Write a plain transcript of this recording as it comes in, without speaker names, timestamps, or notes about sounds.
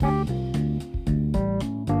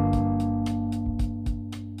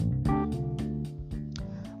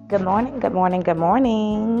Good morning, good morning, good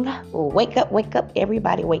morning. Wake up,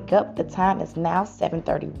 everybody, wake up. The time is now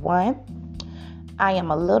 7:31. I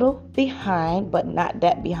am a little behind, but not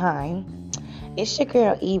that behind. It's your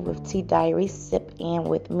girl E with Tea Diary. Sip in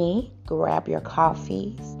with me. Grab your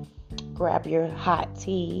coffees, grab your hot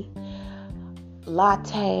tea,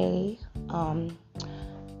 latte,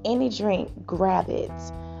 any drink, grab it.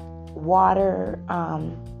 Water.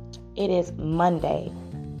 It is Monday.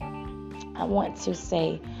 I want to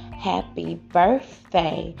say happy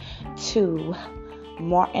birthday to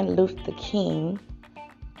Martin Luther King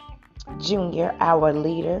Jr., our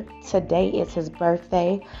leader. Today is his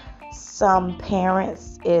birthday. Some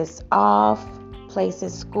parents is off,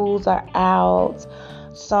 places, schools are out.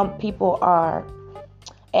 Some people are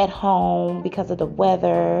at home because of the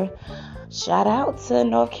weather. Shout out to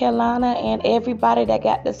North Carolina and everybody that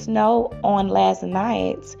got the snow on last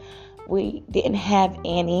night. We didn't have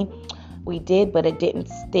any. We did, but it didn't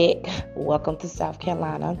stick. Welcome to South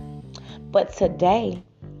Carolina. But today,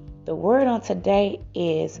 the word on today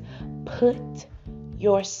is put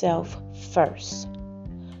yourself first.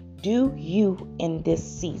 Do you in this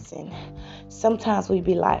season. Sometimes we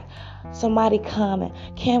be like, somebody come and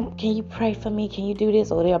can you pray for me? Can you do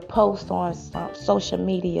this? Or they'll post on some social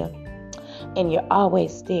media. And you're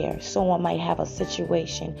always there. Someone might have a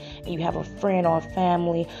situation and you have a friend or a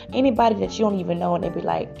family, anybody that you don't even know, and they be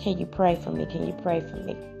like, can you pray for me? Can you pray for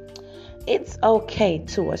me? It's okay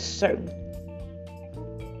to a certain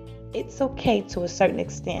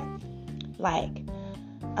extent. Like,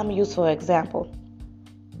 I'm going to use for example.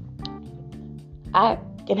 I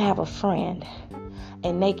can have a friend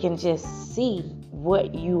and they can just see where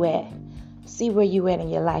you at in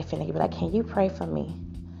your life, and they can be like, can you pray for me?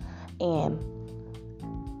 And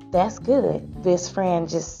that's good. This friend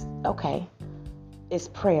just, okay, it's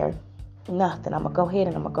prayer. Nothing. I'm going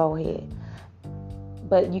to go ahead.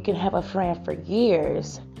 But you can have a friend for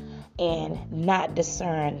years and not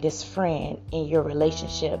discern this friend in your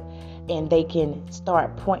relationship. And they can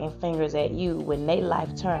start pointing fingers at you when their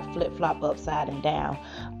life turn flip-flop upside and down.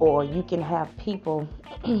 Or you can have people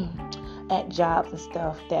at jobs and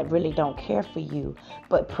stuff that really don't care for you,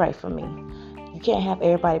 but pray for me. You can't have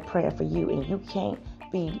everybody praying for you, and you can't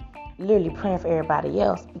be literally praying for everybody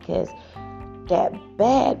else, because that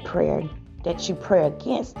bad prayer that you pray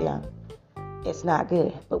against them, it's not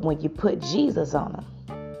good. But when you put Jesus on them,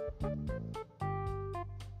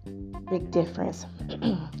 big difference.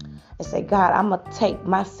 And say, God, I'm going to take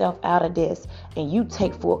myself out of this, and you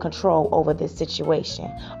take full control over this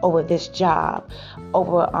situation, over this job,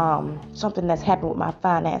 over something that's happened with my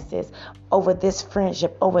finances, over this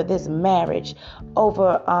friendship, over this marriage,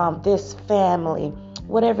 over this family,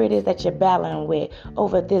 whatever it is that you're battling with,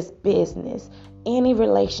 over this business, any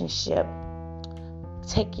relationship.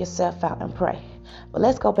 Take yourself out and pray. But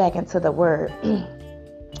let's go back into the word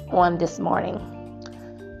on this morning.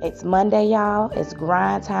 It's Monday, y'all. It's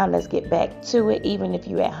grind time. Let's get back to it. Even if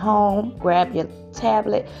you're at home, grab your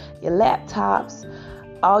tablet, your laptops,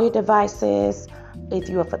 all your devices. If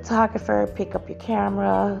you're a photographer, pick up your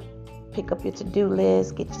camera, pick up your to-do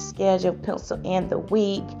list, get your schedule, pencil in the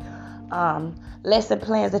week. Lesson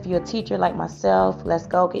plans, if you're a teacher like myself, let's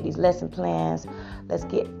go get these lesson plans. Let's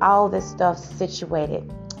get all this stuff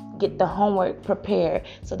situated. Get the homework prepared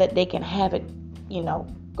so that they can have it,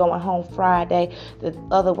 going home Friday, the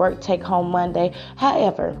other work take home Monday.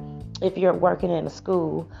 However, if you're working in a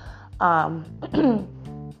school, or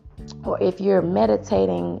if you're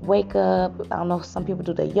meditating, wake up. I don't know, some people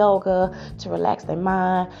do the yoga to relax their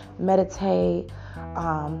mind, meditate,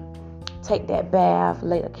 take that bath,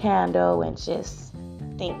 light a candle, and just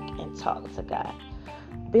think and talk to God.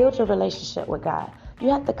 Build your relationship with God. You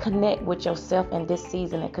have to connect with yourself in this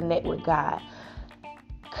season and connect with God.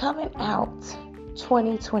 Coming out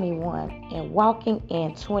 2021 and walking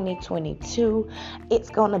in 2022, it's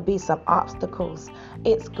going to be some obstacles.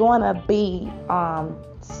 It's going to be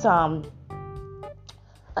some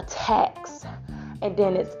attacks, and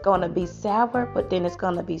then it's going to be sour, but then it's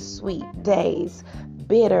going to be sweet days,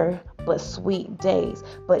 bitter but sweet days.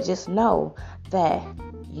 But just know that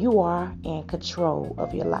you are in control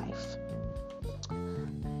of your life.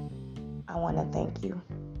 I want to thank you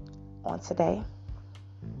on today.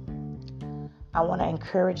 I want to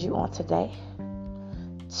encourage you on today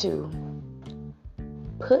to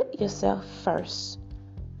put yourself first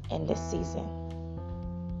in this season.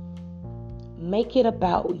 Make it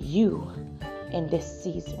about you in this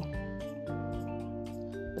season.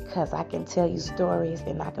 Because I can tell you stories,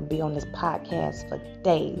 and I can be on this podcast for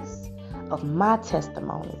days of my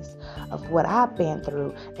testimonies of what I've been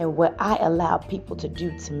through and what I allow people to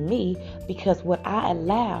do to me, because what I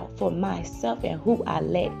allow for myself and who I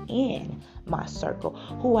let in my circle,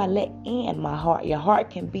 who I let in my heart. Your heart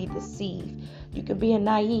can be deceived. You can be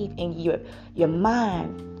naive, and your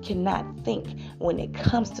mind cannot think when it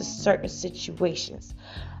comes to certain situations.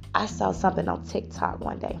 I saw something on TikTok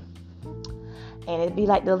one day, and it'd be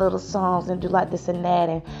like the little songs and do like this and that,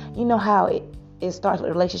 and you know how it starts with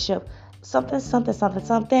a relationship,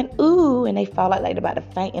 something, ooh, and they fall like they're about to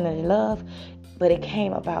faint in love, but it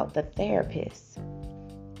came about the therapist.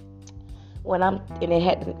 And it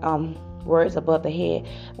had words above the head.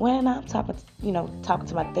 When I'm talking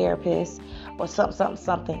to my therapist or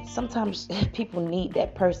something. Sometimes people need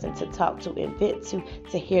that person to talk to and vent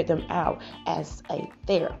to hear them out as a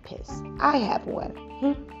therapist. I have one.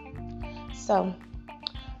 So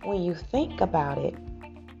when you think about it,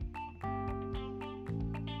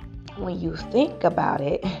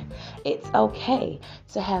 it's okay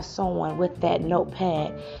to have someone with that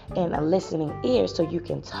notepad and a listening ear so you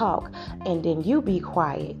can talk, and then you be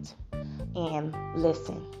quiet and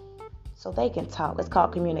listen so they can talk. It's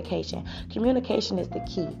called communication. Communication is the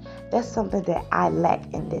key. That's something that I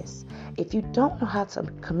lack in this. If you don't know how to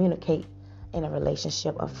communicate in a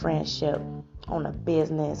relationship, a friendship, on a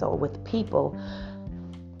business, or with people,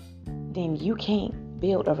 then you can't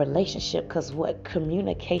build a relationship, because what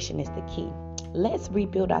communication is the key. Let's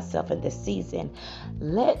rebuild ourselves in this season.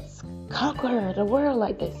 Let's conquer the world,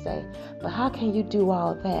 like they say. But how can you do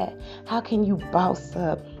all that? How can you boss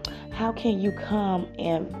up? How can you come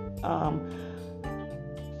and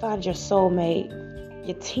find your soulmate,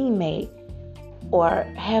 your teammate, or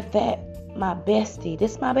have that, my bestie,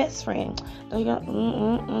 this is my best friend.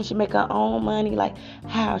 She make her own money. Like,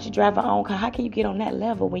 how? She drive her own car. How can you get on that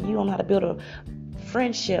level when you don't know how to build a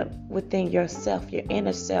friendship within yourself, your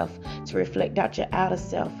inner self, to reflect out your outer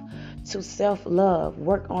self, to self-love,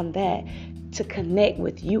 work on that, to connect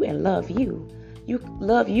with you and love you. You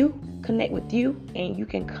love you, connect with you, and you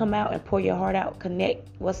can come out and pour your heart out, connect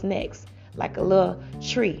what's next, like a little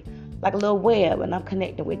tree, like a little web, and I'm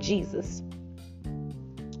connecting with Jesus.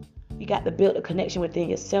 You got to build a connection within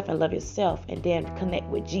yourself and love yourself, and then connect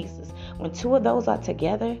with Jesus. When two of those are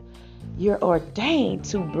together, you're ordained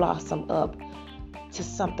to blossom up to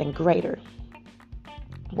something greater.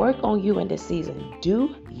 Work on you in this season.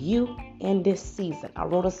 Do you in this season. I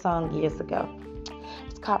wrote a song years ago.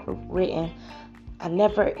 It's copywritten. I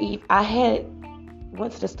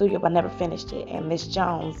went to the studio, but I never finished it. And Miss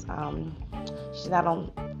Jones, she's not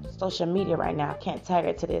on social media right now. I can't tag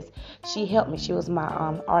her to this. She helped me. She was my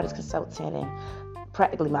artist consultant and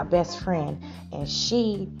practically my best friend. And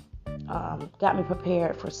she got me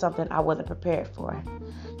prepared for something I wasn't prepared for.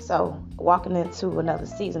 So walking into another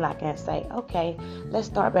season, I can say, okay, let's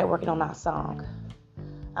start back working on our song.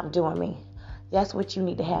 I'm doing me. That's what you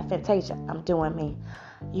need to have, Fantasia. I'm doing me.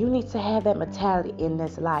 You need to have that mentality in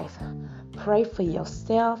this life. Pray for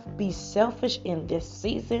yourself. Be selfish in this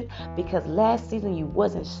season, because last season you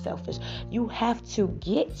wasn't selfish. You have to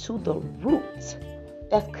get to the root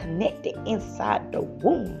that's connected inside the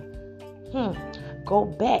womb. Go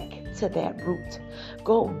back to that root.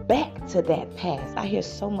 Go back to that past. I hear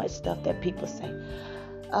so much stuff that people say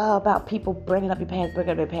about people bringing up your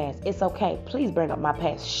past, It's okay. Please bring up my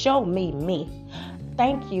past. Show me.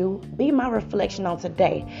 Thank you. Be my reflection on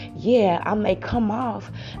today. Yeah, I may come off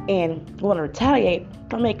and want to retaliate.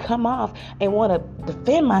 I may come off and want to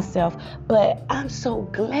defend myself, but I'm so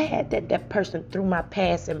glad that that person threw my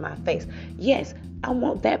past in my face. Yes, I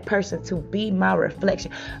want that person to be my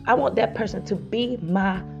reflection. I want that person to be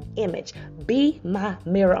my image, be my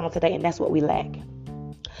mirror on today, and that's what we lack.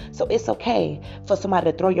 So it's okay for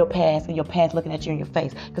somebody to throw your past and your past looking at you in your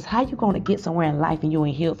face. Because how you going to get somewhere in life and you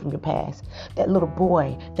ain't healed from your past? That little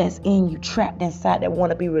boy that's in you, trapped inside, that want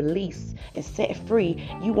to be released and set free,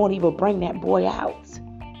 you won't even bring that boy out.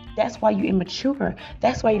 That's why you're immature.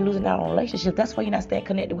 That's why you're losing out on relationships. That's why you're not staying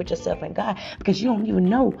connected with yourself and God. Because you don't even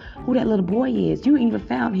know who that little boy is. You ain't even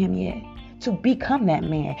found him yet to become that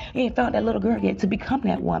man. You ain't found that little girl yet to become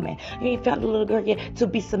that woman. You ain't found the little girl yet to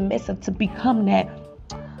be submissive, to become that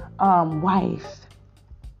wife.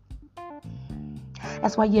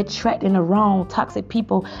 That's why you're attracting the wrong toxic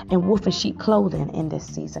people and wolf in sheep clothing in this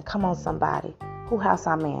season. Come on, somebody. Who house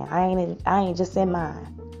I'm in? I ain't just in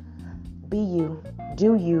mine. Be you.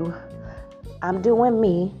 Do you. I'm doing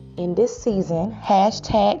me in this season.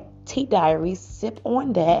 Hashtag Tea Diaries. Sip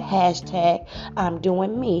on that. Hashtag I'm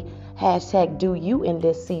doing me. Hashtag do you in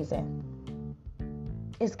this season.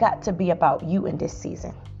 It's got to be about you in this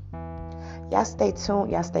season. Y'all stay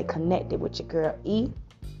tuned. Y'all stay connected with your girl E.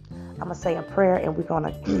 I'm going to say a prayer and we're going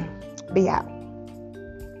to be out.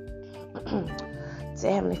 So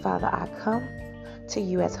Heavenly Father, I come to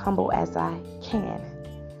you as humble as I can,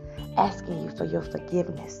 asking you for your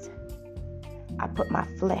forgiveness. I put my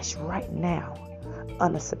flesh right now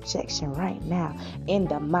under subjection right now in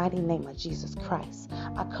the mighty name of Jesus Christ.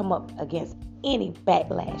 I come up against any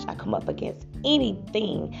backlash. I come up against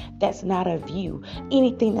anything that's not of you.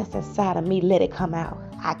 Anything that's inside of me, let it come out.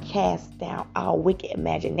 I cast down all wicked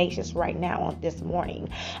imaginations right now on this morning.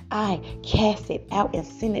 I cast it out and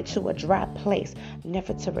send it to a dry place,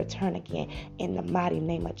 never to return again, in the mighty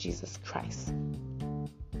name of Jesus Christ.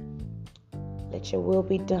 Let your will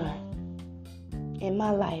be done in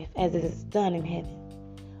my life as it is done in heaven.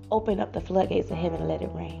 Open up the floodgates of heaven and let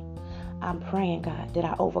it rain. I'm praying, God, that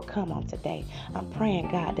I overcome on today. I'm praying,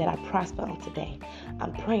 God, that I prosper on today.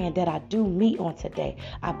 I'm praying that I do me on today.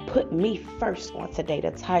 I put me first on today,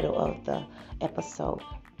 the title of the episode.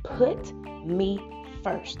 Put me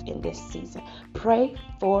first in this season. Pray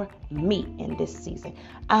for me in this season.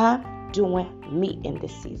 I'm doing me in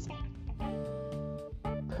this season.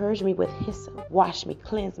 Purge me with hyssop, wash me,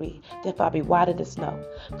 cleanse me, therefore I be whiter than snow.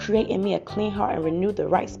 Create in me a clean heart and renew the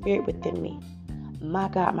right spirit within me. My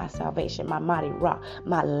God, my salvation, my mighty rock,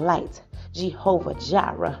 my light, Jehovah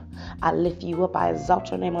Jireh. I lift you up, I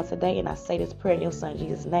exalt your name on today, and I say this prayer in your son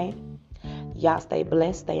Jesus' name. Y'all stay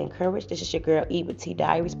blessed, stay encouraged. This is your girl E with T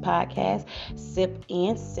Diaries podcast. Sip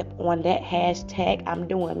in, sip on that hashtag. I'm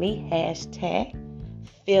doing me, hashtag.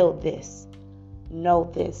 Feel this,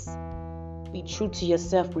 know this. Be true to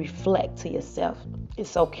yourself, reflect to yourself.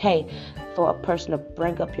 It's okay for a person to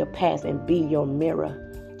bring up your past and be your mirror,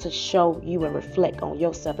 to show you and reflect on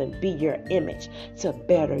yourself and be your image to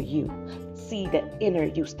better you. See the inner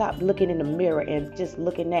you. Stop looking in the mirror and just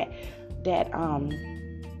looking at that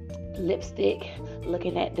lipstick,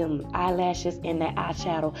 looking at them eyelashes and that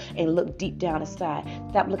eyeshadow, and look deep down inside.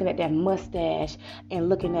 Stop looking at that mustache and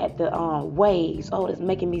looking at the waves. Oh, that's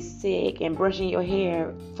making me sick, and brushing your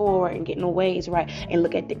hair forward and getting the waves right, and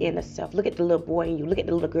look at the inner self. Look at the little boy in you, look at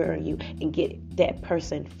the little girl in you, and get that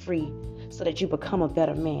person free so that you become a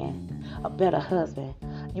better man, a better husband.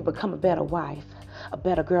 You become a better wife, a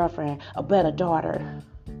better girlfriend, a better daughter,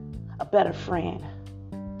 a better friend.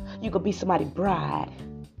 You could be somebody's bride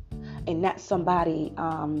and not somebody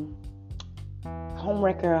homewrecker,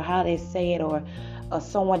 or how they say it, or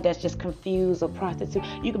someone that's just confused, or prostitute.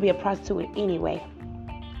 You could be a prostitute anyway.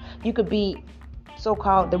 You could be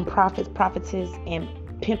so-called them prophets, prophetess, and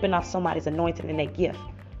pimping off somebody's anointing and their gift.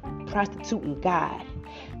 Prostituting God.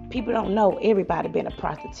 People don't know everybody been a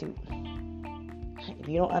prostitute. If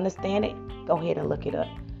you don't understand it, go ahead and look it up.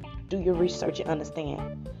 Do your research and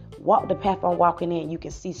understand. Walk the path I'm walking in, you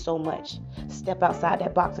can see so much. Step outside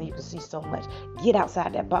that box and you can see so much. Get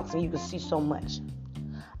outside that box and you can see so much.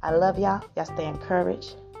 I love y'all. Y'all stay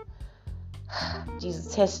encouraged.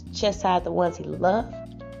 Jesus chastised the ones he loved.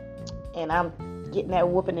 And I'm getting that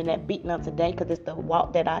whooping and that beating on today because it's the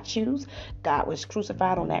walk that I choose. God was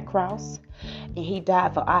crucified on that cross, and he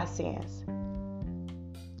died for our sins.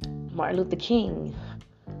 Martin Luther King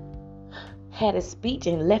had a speech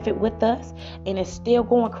and left it with us, and it's still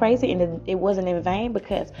going crazy, and it wasn't in vain,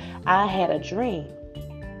 because I had a dream,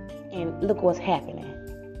 and look what's happening.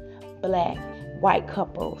 Black, white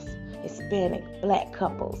couples, Hispanic, black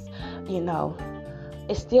couples,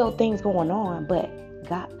 it's still things going on, but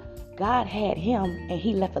God had him, and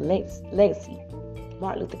he left a legacy.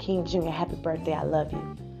 Martin Luther King Jr., happy birthday, I love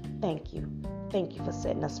you. Thank you. Thank you for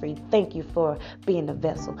setting us free. Thank you for being the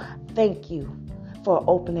vessel. Thank you for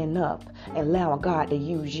opening up and allowing God to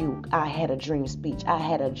use you. I had a dream speech.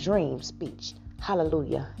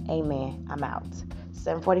 Hallelujah. Amen. I'm out.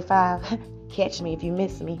 7:45. Catch me if you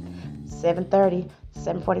miss me. 7:30,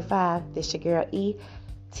 7:45. This your girl E.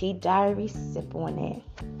 T Diaries. Sip on that.